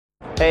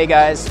Hey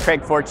guys,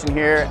 Craig Fortune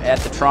here at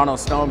the Toronto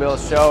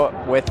Snowmobile Show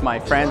with my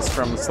friends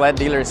from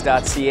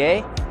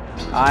Mydealers.ca.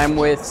 I'm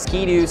with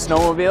Ski-Doo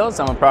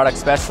Snowmobiles. I'm a product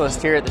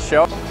specialist here at the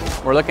show.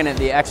 We're looking at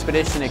the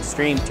Expedition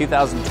Xtreme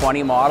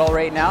 2020 model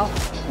right now.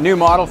 New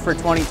model for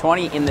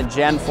 2020 in the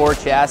Gen 4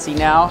 chassis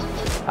now.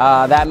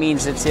 That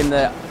means it's in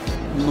the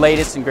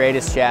latest and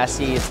greatest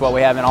chassis. It's what we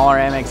have in all our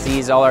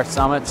MXZs, all our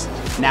Summits.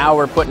 Now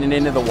we're putting it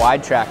into the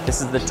wide track. This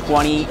is the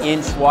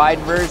 20-inch wide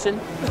version.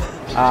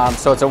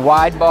 So it's a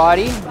wide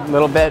body, a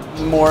little bit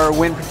more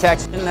wind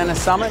protection than a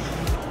Summit,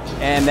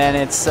 and then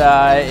it's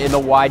in the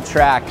wide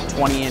track,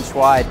 20-inch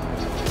wide.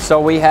 So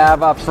we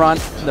have up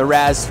front the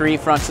RAS3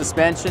 front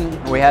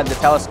suspension. We had the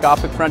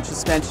telescopic front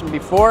suspension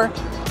before.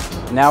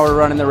 Now we're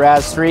running the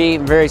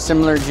RAS3, very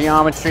similar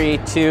geometry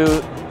to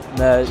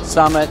the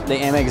Summit, the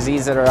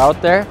MXZs that are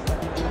out there.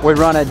 We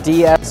run a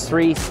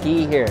DS3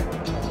 ski here.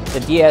 The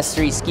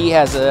DS3 ski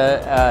has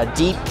a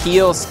deep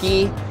keel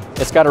ski.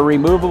 It's got a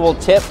removable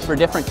tip for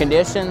different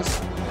conditions,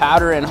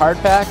 powder and hard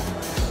pack,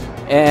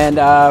 and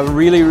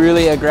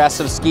really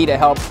aggressive ski to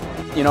help,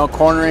 you know,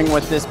 cornering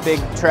with this big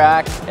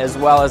track, as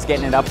well as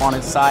getting it up on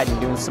its side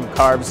and doing some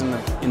carbs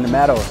in the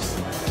meadows.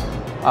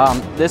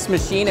 This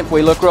machine, if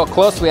we look real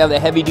close, we have the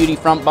heavy duty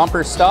front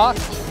bumper stock,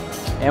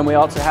 and we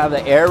also have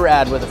the air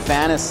rad with a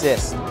fan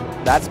assist.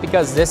 That's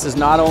because this is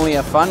not only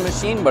a fun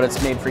machine, but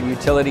it's made for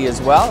utility as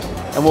well,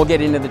 and we'll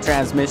get into the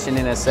transmission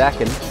in a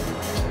second.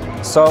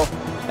 So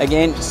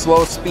again,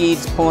 slow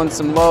speeds, pulling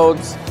some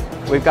loads.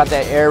 We've got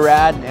that air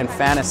rad and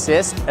fan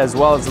assist, as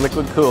well as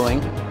liquid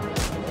cooling.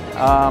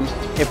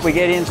 If we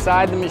get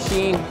inside the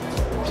machine,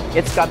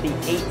 it's got the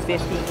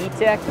 850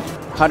 E-Tech,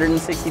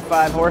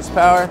 165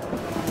 horsepower,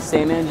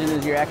 same engine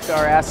as your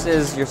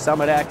XRS's, your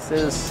Summit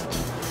X's.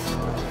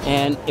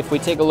 And if we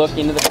take a look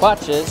into the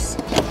clutches,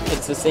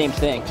 it's the same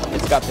thing.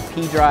 It's got the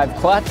P-drive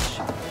clutch,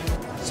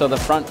 so the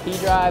front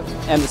P-drive,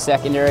 and the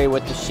secondary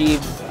with the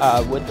sheave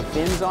with the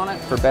fins on it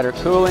for better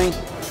cooling.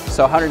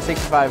 So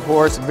 165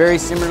 horse, very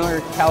similar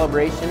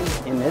calibration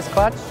in this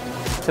clutch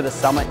to the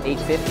Summit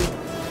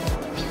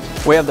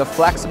 850. We have the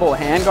flexible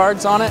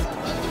handguards on it.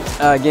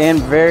 Again,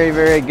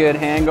 very good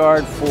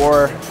handguard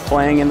for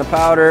playing in the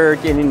powder,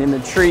 getting in the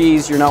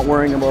trees. You're not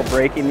worrying about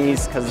breaking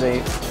these because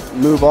they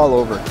move all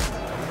over.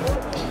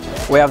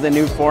 We have the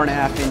new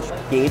 4.5-inch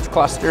gauge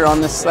cluster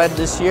on this sled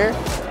this year.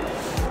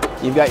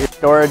 You've got your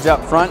storage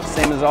up front,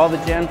 same as all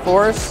the Gen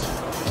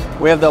 4s.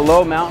 We have the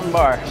low mountain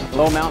bar,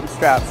 low mountain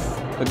straps,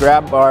 the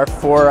grab bar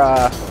for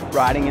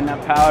riding in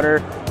that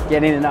powder,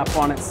 getting it up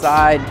on its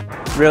side.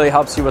 Really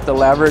helps you with the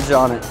leverage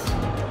on it.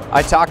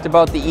 I talked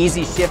about the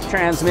easy shift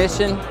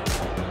transmission.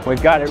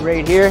 We've got it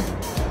right here.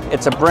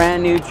 It's a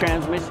brand new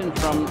transmission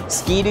from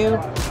Ski-Doo.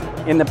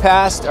 In the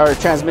past, our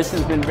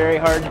transmission's been very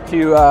hard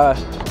to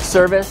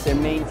service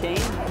and maintain.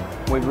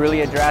 We've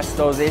really addressed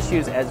those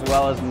issues, as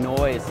well as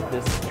noise.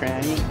 This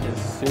tranny is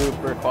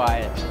super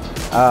quiet.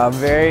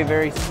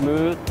 Very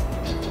smooth,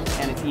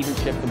 and it's even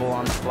shiftable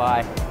on the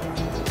fly.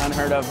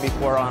 Unheard of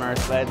before on our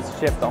sleds,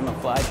 shift on the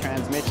fly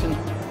transmission.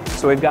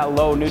 So we've got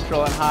low,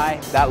 neutral, and high.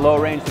 That low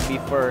range would be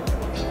for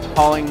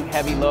hauling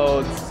heavy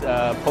loads,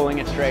 pulling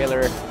a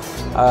trailer,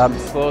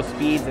 slow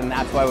speeds, and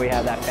that's why we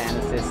have that fan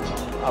assist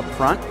up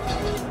front,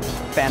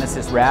 fan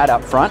assist rad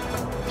up front.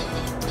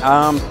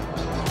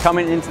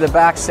 Coming into the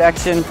back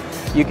section,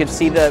 you can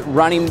see the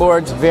running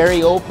boards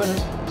very open,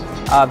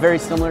 very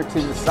similar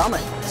to the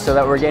Summit, so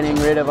that we're getting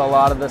rid of a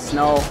lot of the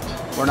snow.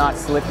 We're not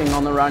slipping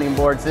on the running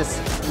boards. This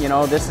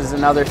is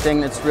another thing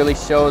that really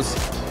shows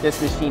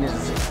this machine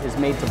is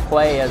made to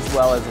play as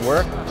well as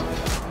work.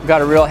 We've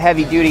got a real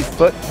heavy duty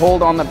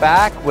foothold on the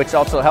back, which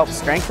also helps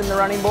strengthen the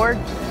running board.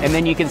 And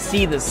then you can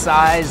see the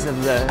size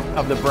of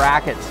the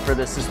brackets for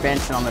the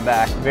suspension on the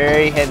back.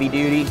 Very heavy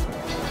duty.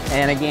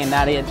 And again,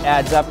 that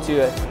adds up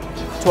to a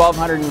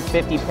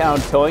 1,250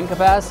 pound towing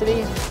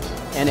capacity.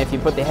 And if you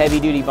put the heavy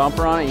duty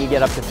bumper on it, you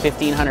get up to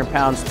 1,500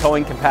 pounds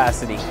towing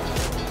capacity.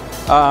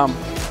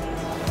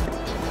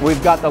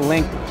 We've got the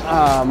Link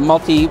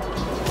multi-place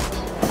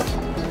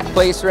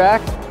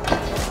rack.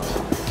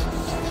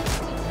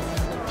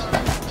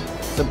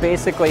 So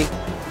basically,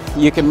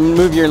 you can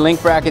move your link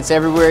brackets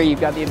everywhere. You've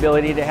got the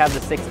ability to have the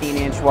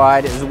 16-inch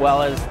wide, as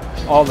well as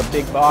all the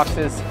big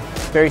boxes.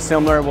 Very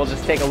similar. We'll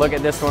just take a look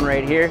at this one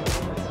right here.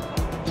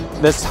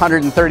 This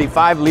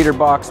 135-liter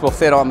box will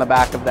fit on the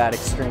back of that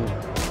Xtreme.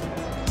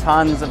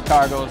 Tons of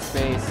cargo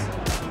space.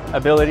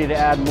 Ability to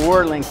add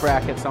more link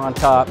brackets on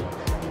top,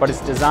 but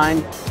it's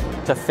designed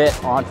to fit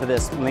onto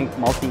this Link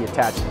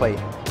multi-attached plate.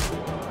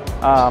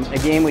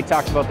 Again, we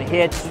talked about the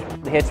hitch.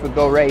 The hitch would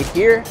go right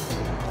here.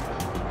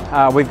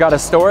 We've got a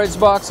storage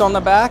box on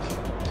the back.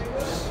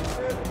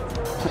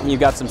 You've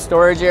got some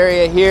storage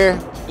area here.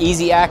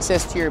 Easy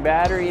access to your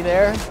battery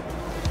there.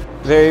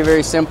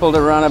 Very simple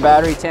to run a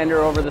battery tender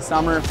over the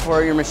summer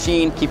for your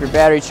machine. Keep your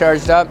battery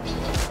charged up.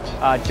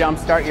 Jump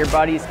start your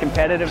buddy's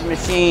competitive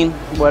machine,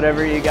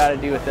 whatever you got to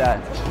do with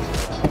that.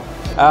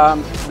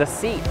 The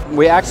seat.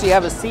 We actually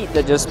have a seat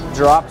that just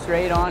drops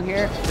right on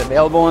here. It's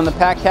available in the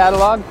pack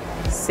catalog.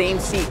 Same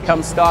seat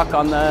comes stock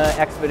on the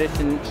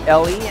Expedition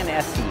LE and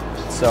SE.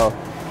 So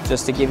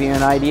just to give you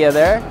an idea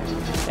there.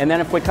 And then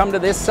if we come to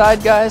this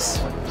side, guys,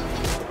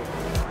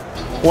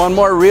 one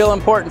more real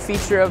important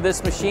feature of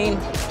this machine,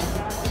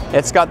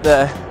 it's got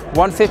the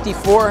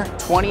 154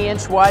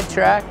 20-inch wide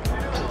track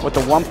with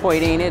the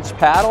 1.8-inch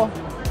paddle.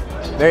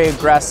 Very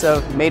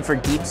aggressive, made for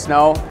deep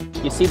snow.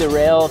 You see the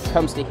rail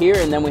comes to here,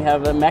 and then we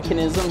have a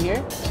mechanism here.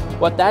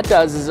 What that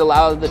does is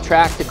allow the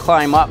track to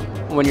climb up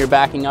when you're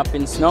backing up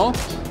in snow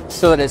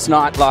so that it's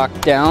not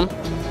locked down.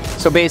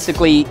 So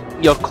basically,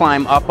 you'll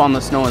climb up on the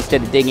snow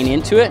instead of digging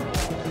into it.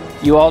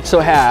 You also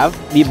have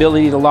the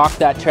ability to lock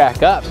that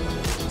track up.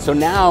 So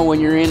now when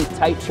you're in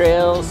tight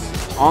trails,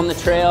 on the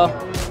trail,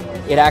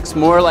 it acts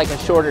more like a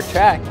shorter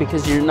track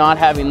because you're not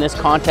having this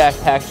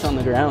contact patch on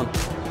the ground.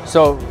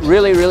 So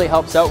really, really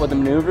helps out with the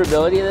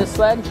maneuverability of this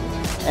sled,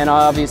 and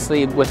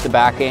obviously with the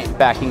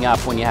backing up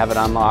when you have it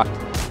unlocked.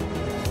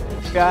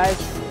 Guys,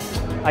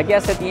 I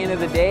guess at the end of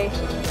the day,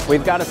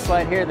 we've got a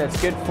sled here that's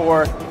good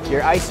for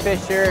your ice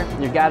fisher,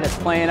 your guy that's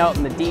playing out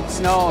in the deep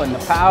snow and the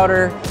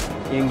powder.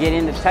 You can get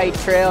into tight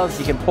trails,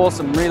 you can pull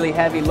some really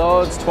heavy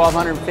loads,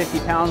 1,250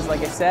 pounds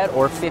like I said,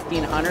 or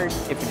 1,500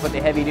 if you put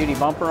the heavy duty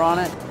bumper on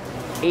it.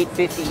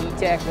 850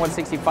 E-Tech,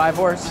 165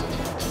 horse,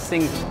 this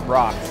thing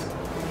rocks.